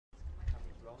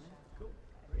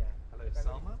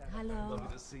Salma. Hello.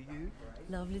 Lovely to see you.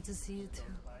 Lovely to see you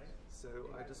too. So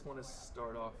I just want to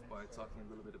start off by talking a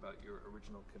little bit about your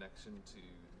original connection to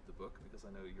the book, because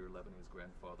I know your Lebanese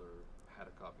grandfather had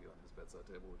a copy on his bedside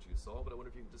table, which you saw, but I wonder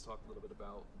if you could just talk a little bit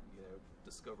about,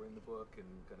 discovering the book and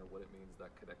kind of what it means, that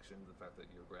connection, the fact that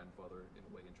your grandfather, in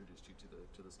a way, introduced you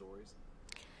to the stories.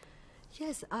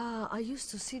 Yes, I used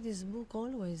to see this book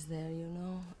always there,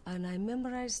 and I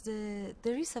memorized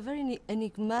there is a very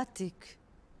enigmatic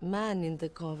man in the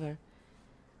cover.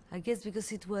 I guess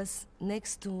because it was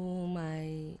next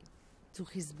to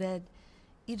his bed,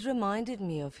 it reminded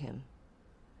me of him.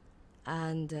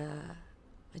 And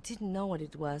I didn't know what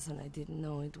it was, and I didn't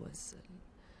know it was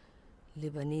a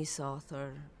Lebanese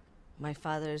author. My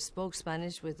father spoke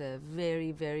Spanish with a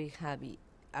very, very heavy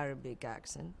Arabic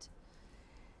accent.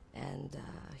 And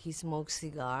he smoked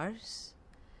cigars,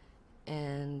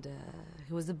 and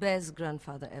he was the best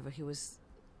grandfather ever. He was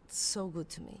so good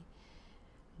to me.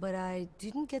 But I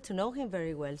didn't get to know him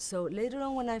very well. So later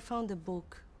on, when I found the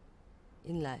book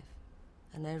in life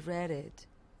and I read it,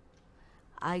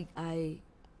 I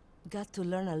got to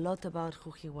learn a lot about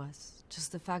who he was.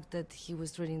 Just the fact that he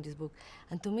was reading this book.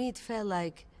 And to me, it felt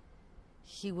like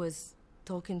he was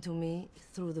talking to me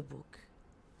through the book.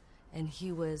 And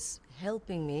he was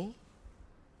helping me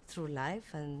through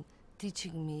life and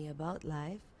teaching me about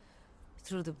life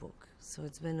through the book. So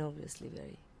it's been obviously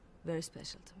very, very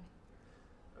special to me.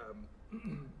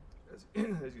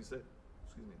 As you said,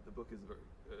 the book is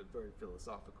very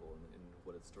philosophical in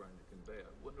what it's trying to convey.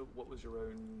 I wonder what was your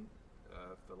own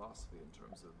philosophy in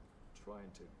terms of trying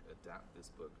to adapt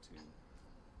this book to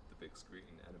the big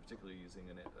screen, and particularly using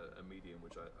a medium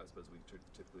which I suppose we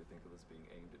typically think of as being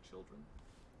aimed at children.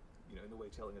 In a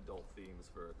way, telling adult themes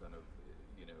for a kind of,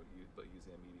 but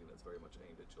using a medium that's very much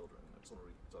aimed at children. I just want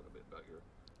to talk a bit about your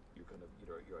kind of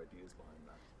your ideas behind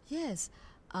that. Yes,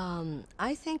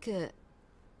 I think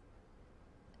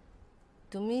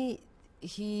to me,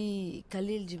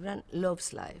 Kahlil Gibran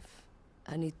loves life,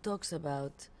 and he talks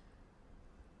about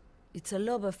it's a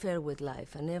love affair with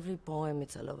life, and every poem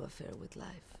it's a love affair with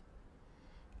life.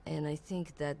 And I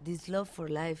think that this love for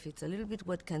life, it's a little bit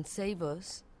what can save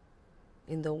us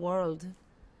in the world,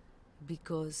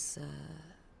 because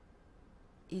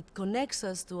it connects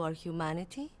us to our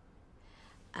humanity,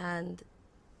 and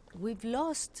we've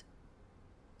lost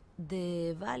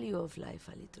the value of life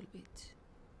a little bit.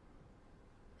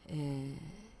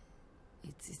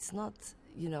 It's not,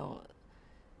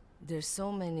 there's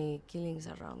so many killings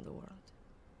around the world.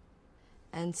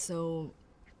 And so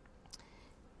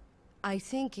I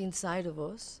think inside of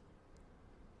us,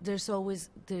 there's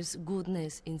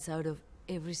goodness inside of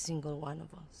every single one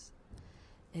of us.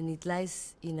 And it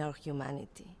lies in our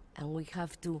humanity. And we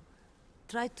have to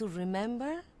try to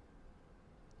remember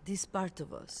this part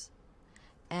of us.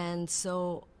 And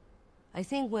so I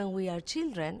think when we are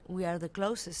children, we are the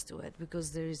closest to it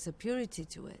because there is a purity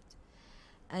to it.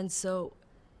 And so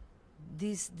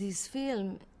this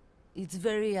film, it's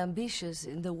very ambitious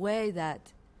in the way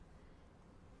that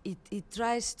it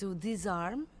tries to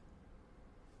disarm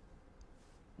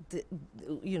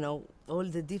all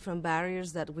the different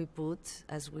barriers that we put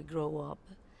as we grow up,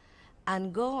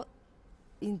 and go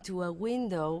into a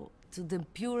window to the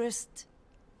purest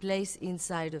place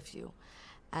inside of you.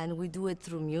 And we do it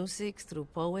through music, through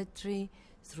poetry,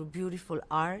 through beautiful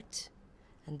art,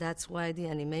 and that's why the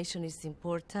animation is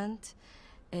important,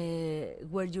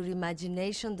 where your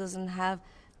imagination doesn't have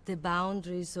the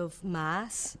boundaries of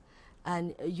mass,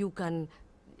 and you can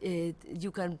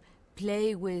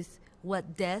play with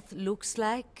what death looks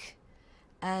like,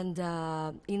 and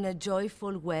in a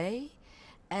joyful way,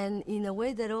 and in a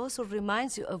way that also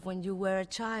reminds you of when you were a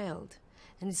child.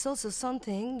 And it's also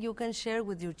something you can share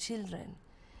with your children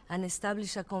and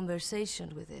establish a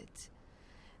conversation with it.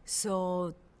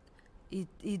 So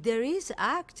there is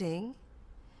acting,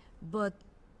 but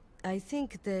I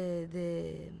think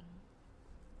the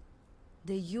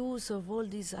use of all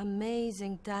this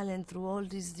amazing talent through all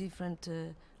these different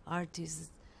artists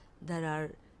that are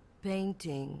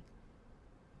painting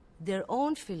their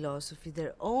own philosophy,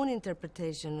 their own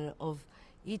interpretation of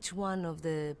each one of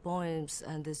the poems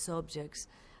and the subjects,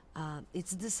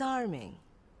 it's disarming.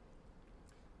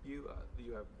 You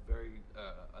have very,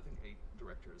 I think, 8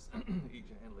 directors, each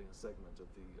handling a segment of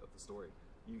the story.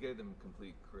 You gave them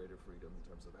complete creative freedom in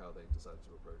terms of how they decided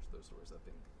to approach those stories. I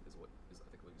think what you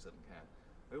said in Cannes.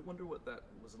 I wonder what that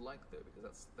was like there,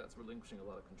 because that's relinquishing a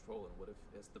lot of control. And what if,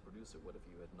 as the producer, what if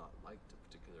you had not liked a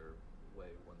particular way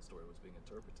one story was being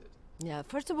interpreted? Yeah,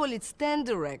 first of all, it's 10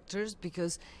 directors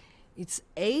because it's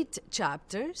 8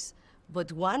 chapters,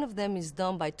 but one of them is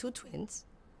done by 2 twins,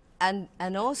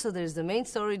 and also there's the main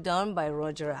story done by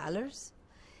Roger Allers.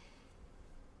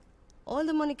 All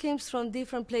the money came from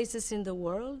different places in the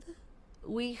world.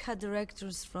 We had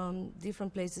directors from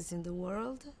different places in the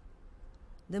world.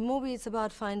 The movie is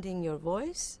about finding your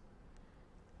voice.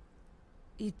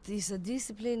 It is a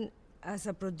discipline as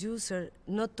a producer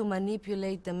not to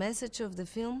manipulate the message of the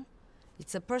film.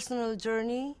 It's a personal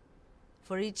journey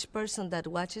for each person that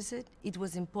watches it. It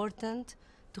was important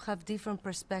to have different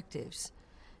perspectives.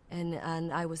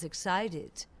 And I was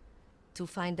excited to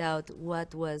find out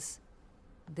what was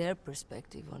their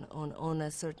perspective on a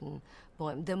certain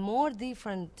point. The more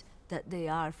different that they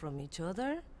are from each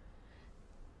other,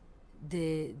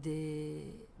 the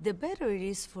better it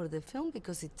is for the film,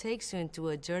 because it takes you into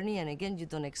a journey, and again, you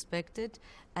don't expect it.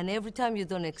 And every time you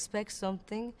don't expect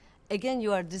something, again,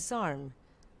 you are disarmed.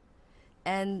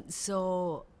 And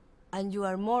so, and you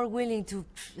are more willing to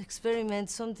experiment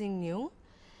something new.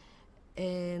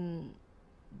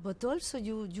 But also,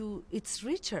 it's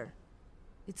richer.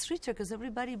 It's richer because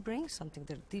everybody brings something.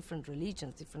 There are different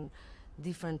religions,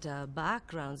 different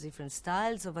backgrounds, different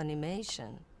styles of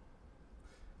animation.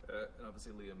 And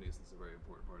obviously Liam Neeson's a very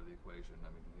important part of the equation.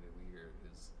 I mean, we hear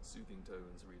his soothing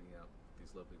tones reading out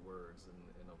these lovely words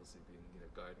and obviously being,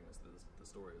 guiding us through the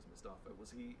story as Mustafa.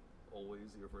 Was he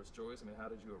always your first choice? I mean, how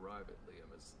did you arrive at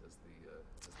Liam as the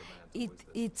man to voice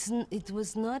this? It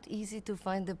was not easy to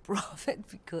find the prophet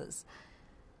because,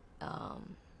 well,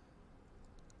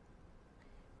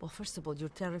 first of all, you're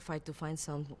terrified to find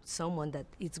someone that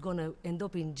it's going to end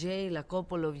up in jail a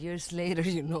couple of years later,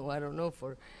 I don't know,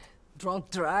 for drunk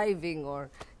driving or,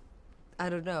 I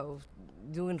don't know,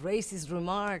 doing racist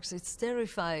remarks. It's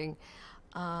terrifying.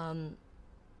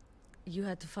 You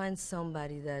had to find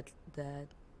somebody that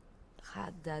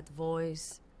had that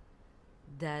voice,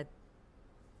 that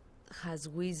has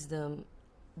wisdom,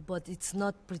 but it's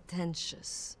not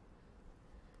pretentious.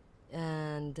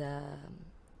 And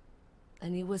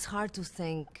it was hard to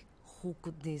think, who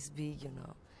could this be,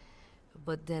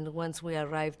 But then once we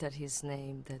arrived at his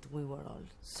name, that we were all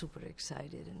super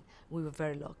excited, and we were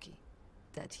very lucky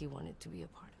that he wanted to be a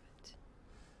part of it.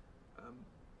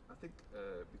 I think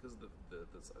because of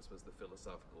I suppose the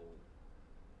philosophical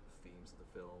themes of the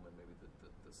film, and maybe the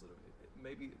sort of,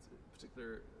 maybe it's in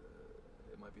particular,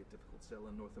 it might be a difficult sell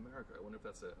in North America. I wonder if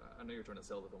that's I know you're trying to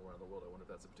sell the film around the world. I wonder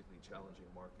if that's a particularly challenging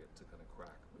market to kind of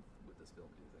crack with this film,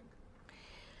 do you think?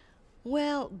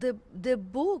 Well, the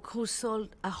book, who sold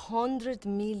 100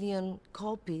 million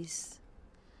copies,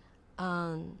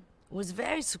 was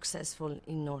very successful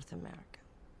in North America.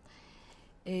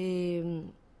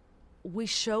 We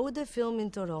showed the film in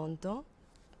Toronto,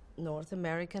 North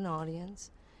American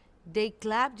audience. They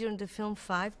clapped during the film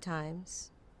 5 times.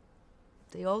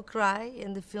 They all cry,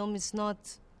 and the film is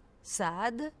not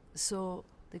sad, so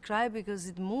they cry because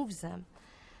it moves them.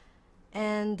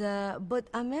 And but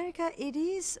America, it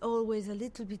is always a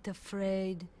little bit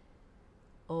afraid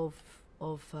of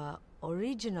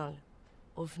original,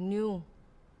 of new.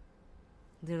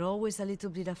 They're always a little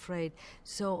bit afraid.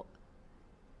 So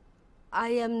I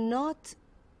am not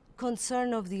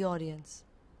concerned of the audience.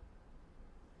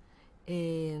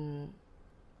 Going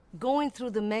through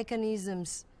the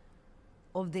mechanisms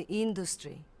of the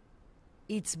industry,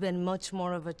 it's been much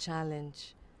more of a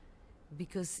challenge,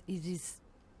 because it is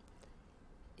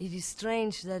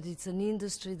strange that it's an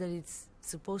industry that it's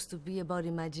supposed to be about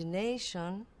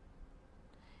imagination,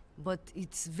 but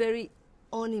it's very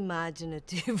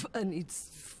unimaginative and it's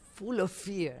full of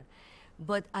fear.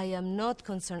 But I am not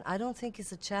concerned. I don't think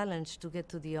it's a challenge to get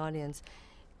to the audience,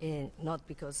 not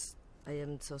because I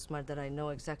am so smart that I know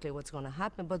exactly what's going to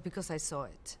happen, but because I saw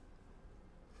it.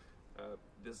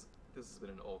 This has been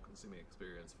an all-consuming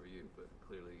experience for you, but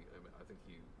clearly, I think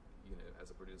you as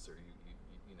a producer, you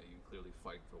clearly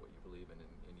fight for what you believe in,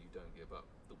 and you don't give up.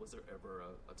 Was there ever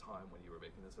a time when you were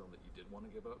making this film that you did want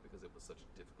to give up because it was such a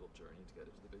difficult journey to get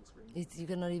it to the big screen? You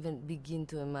cannot even begin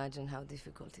to imagine how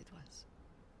difficult it was.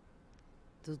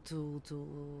 To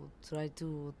try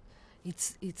to,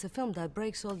 it's a film that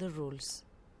breaks all the rules.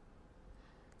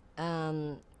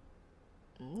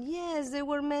 Yes, there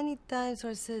were many times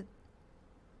where I said,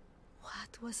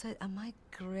 what was I, am I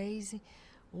crazy?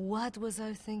 What was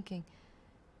I thinking?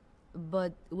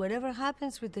 But whatever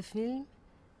happens with the film,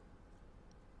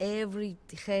 every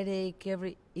headache,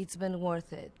 it's been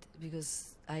worth it,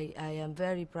 because I am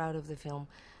very proud of the film.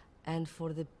 And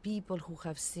for the people who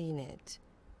have seen it,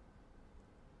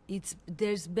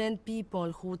 there's been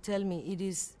people who tell me it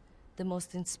is the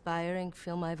most inspiring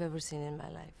film I've ever seen in my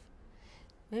life.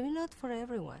 Maybe not for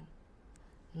everyone.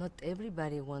 Not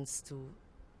everybody wants to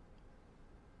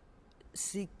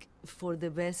seek for the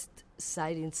best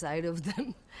side inside of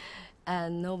them.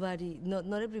 And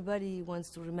not everybody wants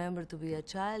to remember to be a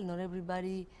child. Not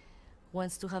everybody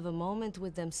wants to have a moment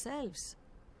with themselves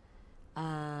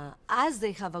as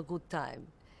they have a good time.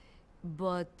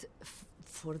 But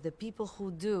for the people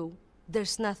who do,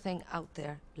 there's nothing out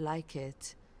there like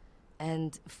it.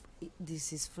 And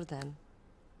this is for them.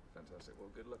 Fantastic. Well,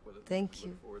 good luck with it. Thank you.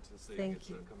 Look forward to seeing Thank it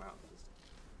you. come out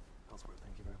elsewhere.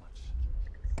 Thank you very much.